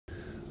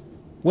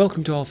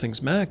Welcome to All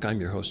Things Mac. I'm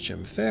your host,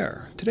 Jim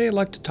Fair. Today I'd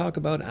like to talk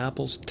about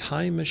Apple's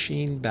Time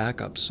Machine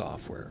backup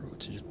software,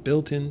 which is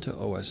built into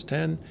OS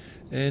X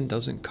and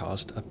doesn't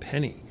cost a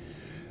penny,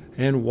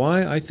 and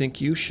why I think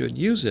you should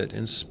use it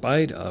in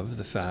spite of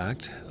the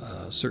fact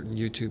a certain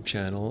YouTube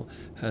channel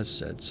has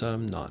said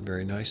some not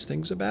very nice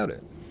things about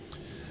it.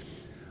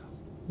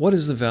 What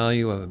is the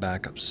value of a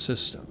backup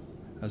system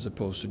as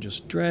opposed to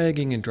just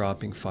dragging and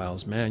dropping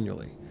files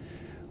manually?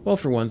 Well,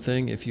 for one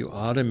thing, if you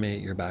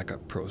automate your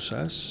backup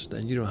process,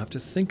 then you don't have to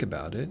think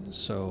about it,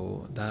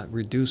 so that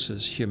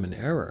reduces human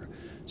error.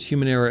 It's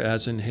human error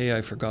as in, hey,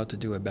 I forgot to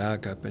do a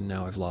backup and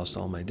now I've lost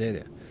all my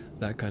data.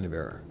 That kind of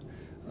error.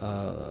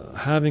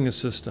 Having a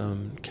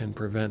system can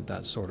prevent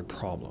that sort of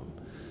problem.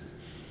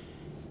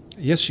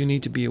 Yes, you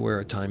need to be aware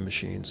of Time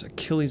Machine's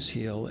Achilles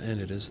heel,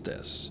 and it is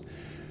this.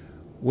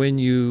 When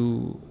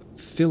you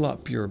fill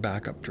up your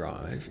backup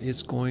drive,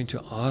 it's going to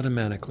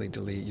automatically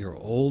delete your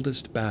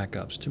oldest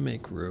backups to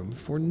make room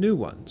for new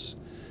ones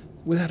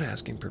without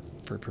asking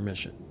for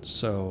permission.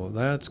 So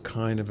that's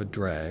kind of a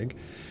drag,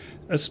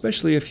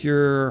 especially if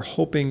you're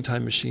hoping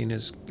Time Machine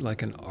is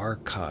like an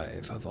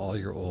archive of all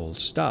your old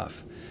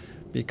stuff,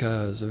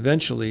 because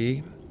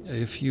eventually,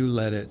 if you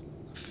let it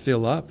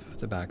fill up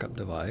the backup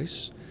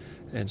device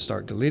and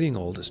start deleting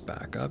oldest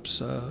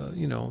backups,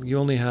 you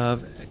only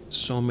have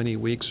so many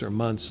weeks or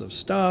months of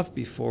stuff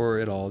before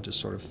it all just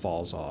sort of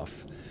falls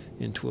off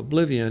into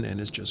oblivion and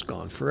is just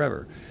gone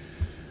forever.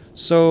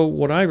 So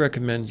what I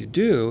recommend you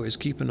do is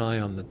keep an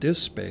eye on the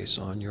disk space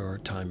on your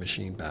Time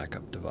Machine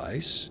backup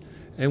device,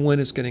 and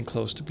when it's getting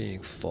close to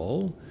being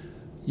full,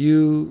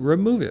 you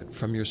remove it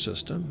from your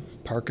system,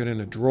 park it in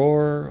a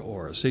drawer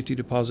or a safety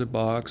deposit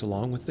box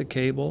along with the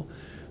cable.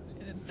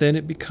 Then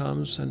it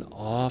becomes an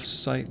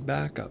off-site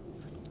backup.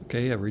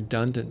 Okay, a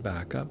redundant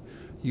backup.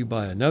 You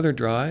buy another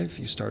drive,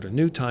 you start a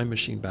new Time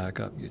Machine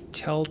backup, you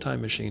tell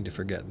Time Machine to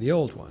forget the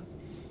old one.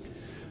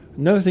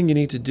 Another thing you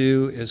need to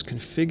do is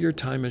configure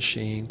Time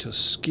Machine to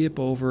skip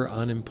over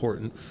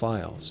unimportant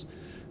files.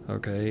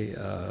 Okay,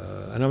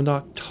 and I'm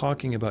not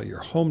talking about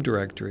your home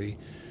directory.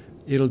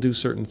 It'll do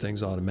certain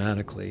things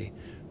automatically,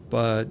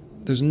 but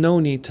there's no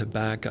need to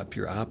back up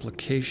your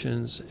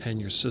applications and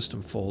your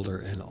system folder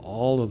and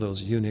all of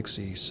those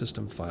Unixy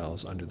system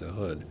files under the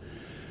hood.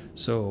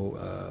 So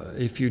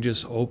if you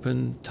just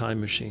open Time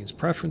Machine's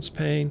preference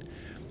pane,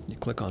 you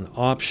click on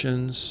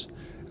Options,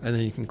 and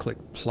then you can click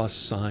plus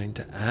sign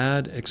to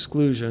add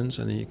exclusions,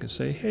 and then you can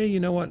say, hey, you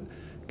know what?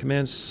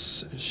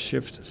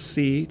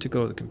 Command-Shift-C to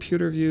go to the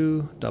computer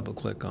view,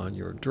 double-click on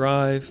your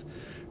drive,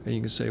 and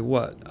you can say,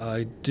 what?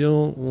 I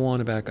don't want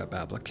to back up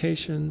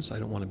applications, I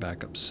don't want to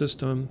back up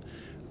system,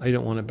 I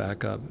don't want to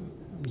back up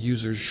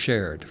users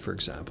shared, for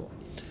example.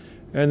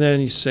 And then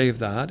you save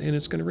that, and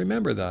it's going to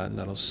remember that, and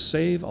that'll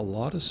save a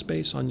lot of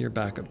space on your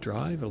backup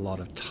drive, a lot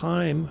of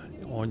time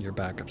on your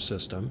backup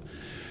system.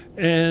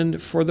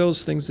 And for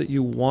those things that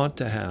you want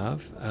to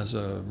have as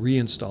a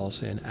reinstall,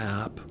 say an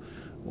app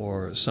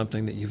or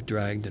something that you've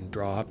dragged and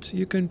dropped,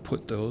 you can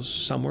put those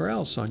somewhere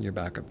else on your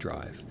backup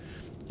drive.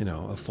 You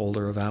know, a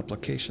folder of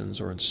applications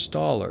or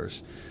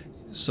installers,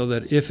 so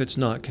that if it's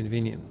not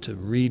convenient to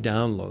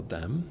re-download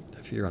them,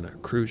 if you're on a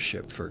cruise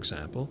ship, for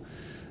example,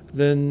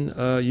 then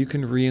you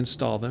can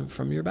reinstall them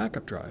from your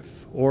backup drive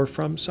or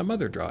from some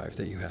other drive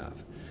that you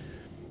have.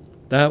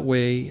 That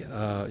way,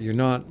 you're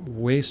not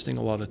wasting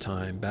a lot of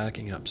time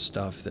backing up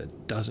stuff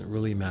that doesn't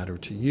really matter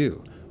to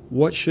you.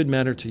 What should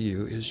matter to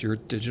you is your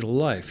digital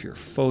life, your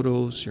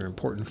photos, your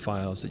important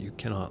files that you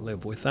cannot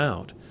live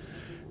without.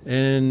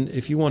 And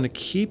if you want to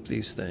keep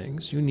these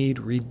things, you need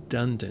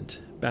redundant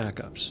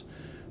backups.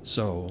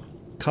 So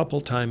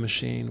couple Time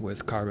Machine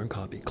with Carbon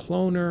Copy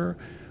Cloner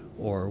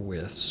or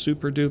with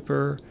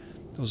SuperDuper.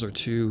 Those are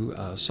two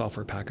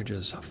software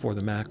packages for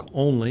the Mac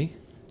only.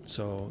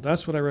 So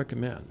that's what I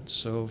recommend.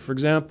 So for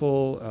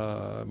example,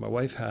 my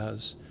wife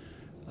has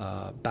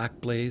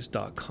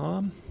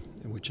backblaze.com,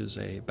 which is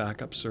a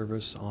backup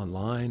service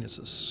online. It's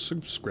a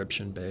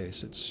subscription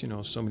base. It's,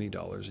 so many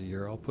dollars a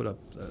year. I'll put up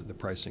the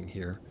pricing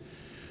here.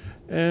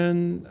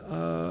 And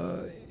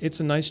it's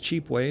a nice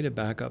cheap way to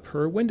back up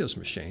her Windows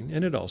machine,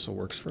 and it also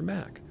works for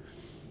Mac.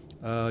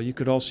 You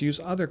could also use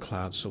other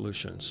cloud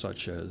solutions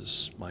such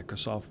as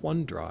Microsoft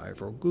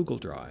OneDrive or Google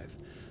Drive.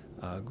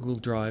 Google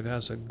Drive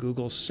has a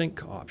Google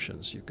Sync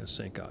options you can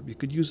sync up. You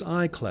could use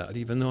iCloud,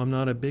 even though I'm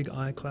not a big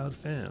iCloud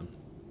fan.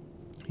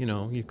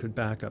 You could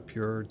back up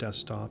your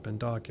desktop and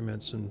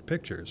documents and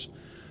pictures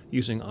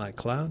using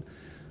iCloud,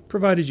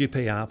 provided you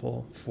pay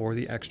Apple for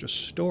the extra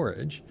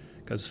storage,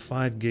 because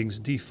 5 gigs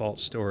default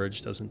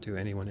storage doesn't do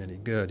anyone any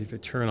good. If you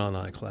turn on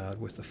iCloud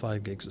with the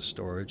 5 gigs of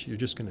storage, you're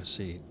just going to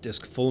see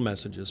disk full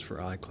messages for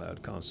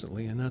iCloud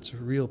constantly, and that's a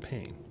real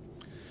pain.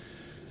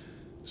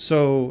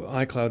 So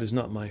iCloud is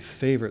not my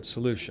favorite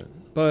solution,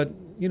 but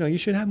you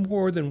should have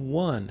more than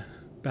one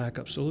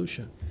backup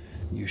solution.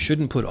 You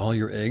shouldn't put all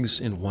your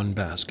eggs in one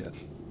basket.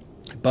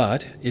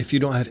 But if you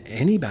don't have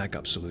any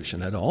backup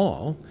solution at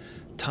all,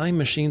 Time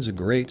Machine's a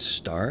great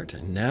start,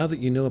 and now that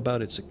you know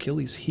about its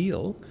Achilles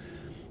heel,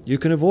 you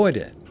can avoid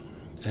it.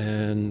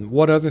 And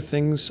what other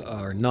things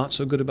are not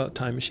so good about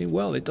Time Machine?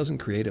 Well, it doesn't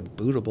create a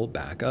bootable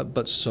backup,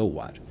 but so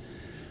what?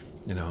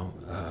 You know,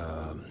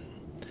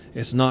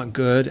 it's not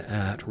good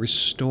at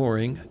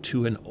restoring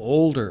to an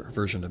older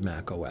version of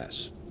Mac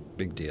OS.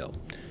 Big deal.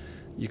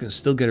 You can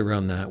still get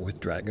around that with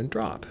drag and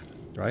drop,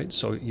 right?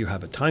 So you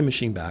have a Time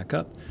Machine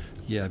backup,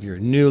 you have your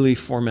newly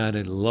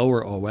formatted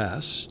lower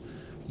OS,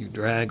 you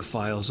drag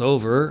files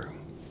over,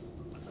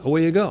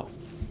 away you go.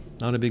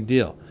 Not a big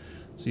deal.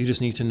 So you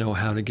just need to know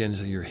how to get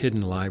into your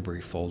hidden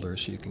library folder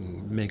so you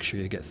can make sure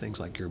you get things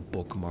like your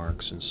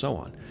bookmarks and so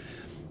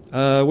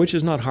on, which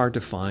is not hard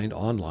to find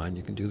online.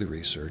 You can do the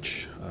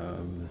research,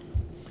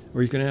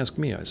 or you can ask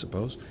me, I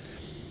suppose,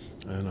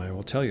 and I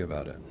will tell you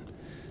about it.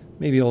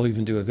 Maybe I'll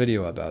even do a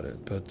video about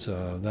it, but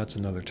that's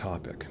another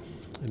topic,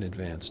 an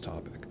advanced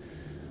topic.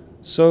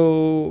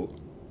 So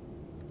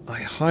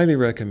I highly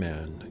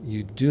recommend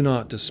you do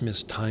not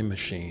dismiss Time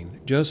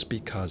Machine just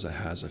because it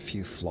has a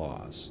few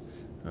flaws,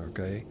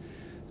 okay?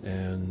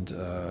 And,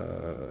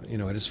 you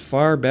know, it is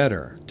far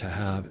better to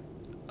have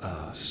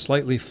a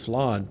slightly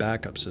flawed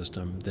backup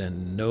system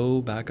than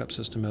no backup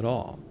system at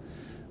all.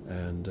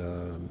 And,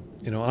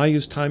 you know, I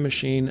use Time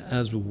Machine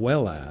as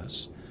well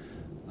as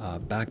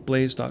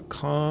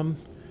Backblaze.com,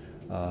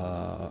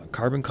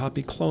 Carbon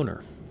Copy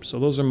Cloner. So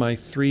those are my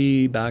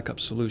 3 backup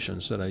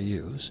solutions that I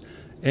use.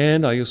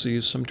 And I also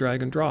use some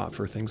drag and drop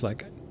for things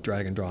like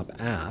drag and drop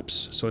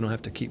apps, so I don't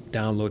have to keep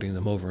downloading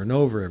them over and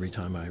over every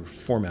time I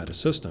format a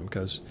system,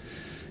 because,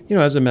 you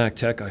know, as a Mac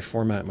tech, I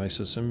format my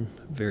system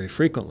very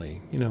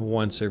frequently, you know,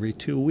 once every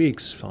 2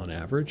 weeks on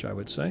average, I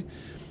would say.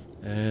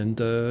 And,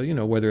 you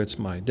know, whether it's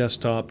my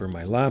desktop or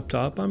my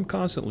laptop, I'm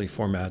constantly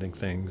formatting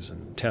things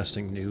and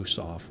testing new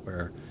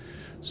software.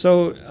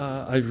 So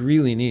I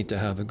really need to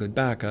have a good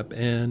backup.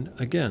 And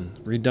again,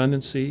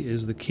 redundancy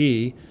is the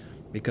key,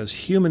 because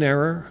human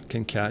error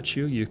can catch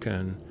you. You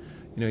can,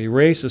 you know,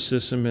 erase a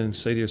system and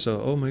say to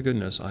yourself, oh my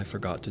goodness, I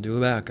forgot to do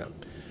a backup.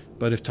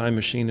 But if Time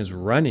Machine is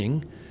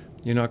running,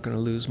 you're not going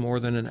to lose more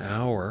than an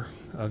hour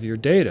of your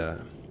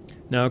data.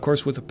 Now, of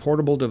course, with a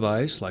portable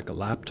device like a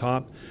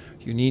laptop,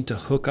 you need to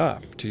hook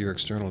up to your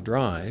external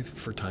drive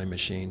for Time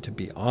Machine to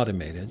be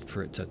automated,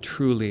 for it to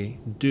truly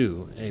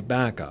do a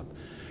backup.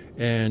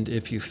 And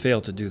if you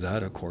fail to do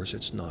that, of course,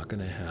 it's not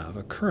going to have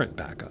a current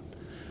backup.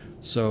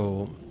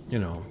 So, you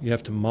know, you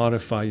have to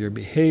modify your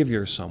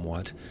behavior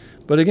somewhat.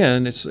 But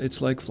again, it's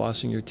like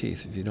flossing your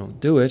teeth. If you don't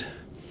do it,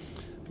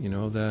 you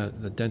know,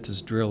 the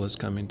dentist drill is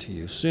coming to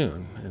you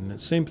soon. And the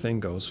same thing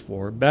goes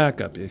for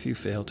backup. If you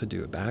fail to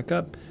do a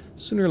backup,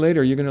 sooner or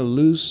later you're going to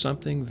lose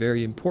something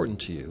very important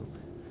to you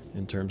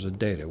in terms of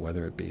data,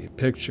 whether it be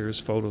pictures,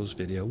 photos,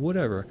 video,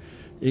 whatever.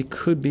 It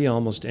could be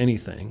almost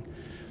anything.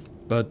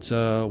 But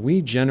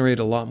we generate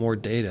a lot more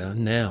data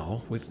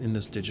now within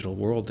this digital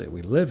world that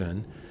we live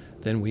in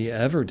than we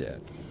ever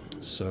did.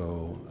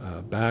 So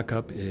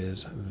backup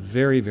is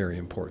very, very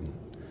important.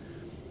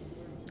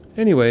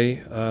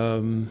 Anyway,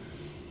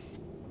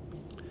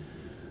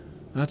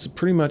 that's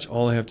pretty much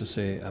all I have to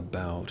say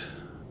about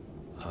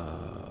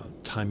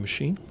Time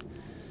Machine.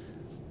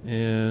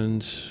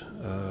 And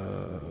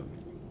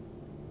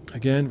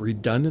again,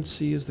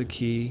 redundancy is the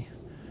key.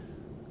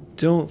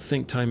 Don't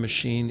think Time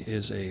Machine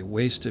is a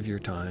waste of your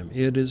time.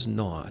 It is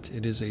not.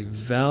 It is a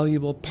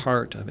valuable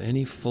part of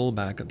any full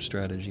backup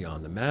strategy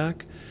on the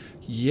Mac.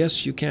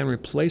 Yes, you can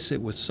replace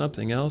it with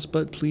something else,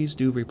 but please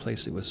do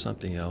replace it with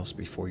something else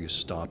before you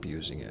stop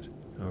using it,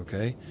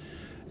 okay?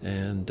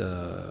 And,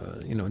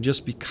 you know,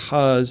 just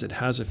because it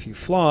has a few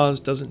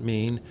flaws doesn't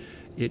mean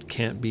it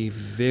can't be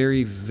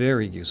very,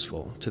 very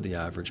useful to the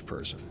average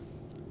person.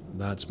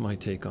 That's my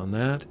take on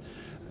that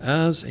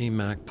as a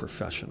Mac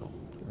professional.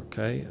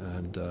 Okay,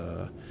 and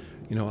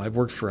you know, I've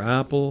worked for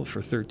Apple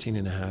for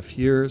 13.5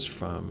 years.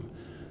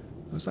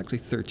 It was actually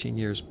 13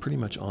 years pretty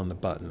much on the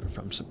button,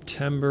 from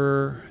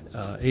September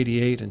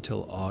 88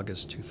 until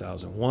August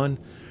 2001.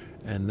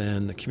 And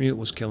then the commute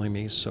was killing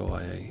me, so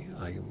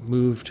I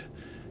moved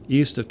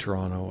east of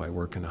Toronto. I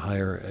work in a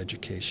higher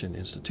education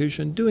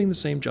institution doing the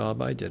same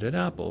job I did at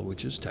Apple,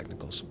 which is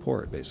technical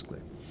support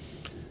basically.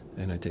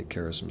 And I take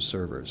care of some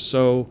servers.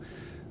 So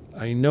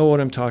I know what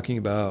I'm talking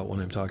about when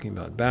I'm talking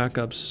about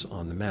backups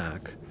on the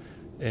Mac.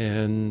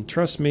 And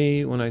trust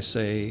me when I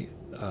say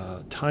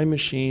Time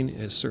Machine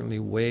is certainly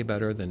way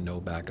better than no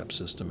backup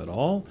system at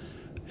all.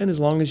 And as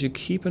long as you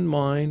keep in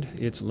mind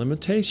its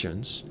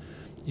limitations,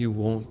 you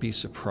won't be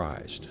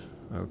surprised,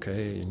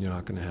 okay? And you're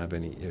not going to have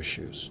any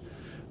issues.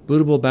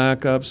 Bootable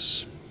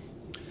backups,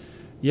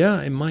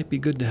 yeah, it might be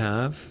good to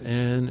have,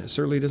 and it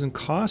certainly doesn't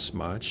cost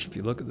much. If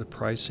you look at the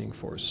pricing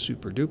for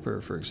Super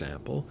Duper, for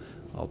example,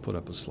 I'll put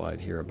up a slide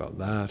here about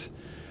that.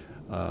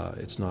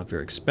 It's not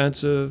very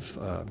expensive.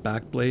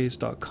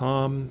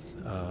 Backblaze.com,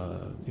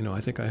 you know, I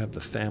think I have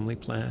the family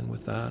plan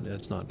with that.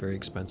 It's not very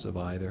expensive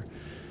either.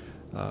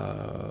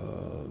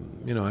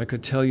 You know, I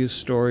could tell you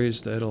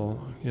stories that'll,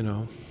 you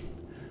know,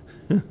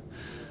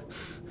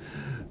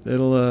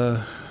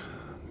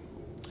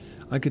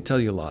 I could tell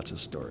you lots of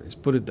stories,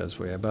 put it this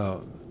way,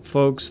 about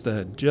folks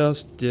that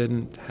just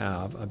didn't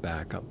have a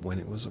backup when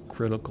it was a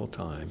critical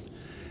time.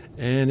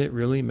 and it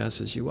really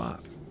messes you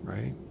up,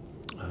 right?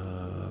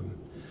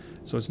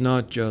 So it's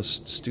not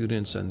just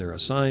students and their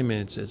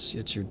assignments,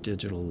 it's your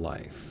digital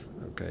life,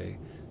 okay?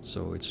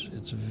 So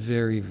it's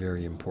very,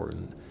 very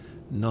important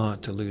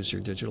not to lose your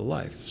digital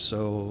life.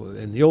 So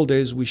in the old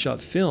days, we shot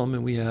film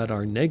and we had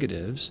our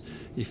negatives.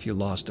 If you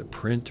lost a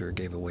print or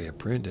gave away a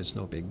print, it's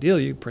no big deal.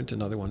 You print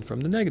another one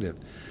from the negative.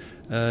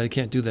 You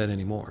can't do that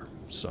anymore.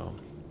 So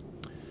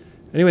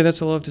anyway,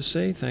 that's all I have to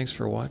say. Thanks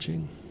for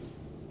watching.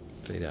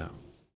 Fade out.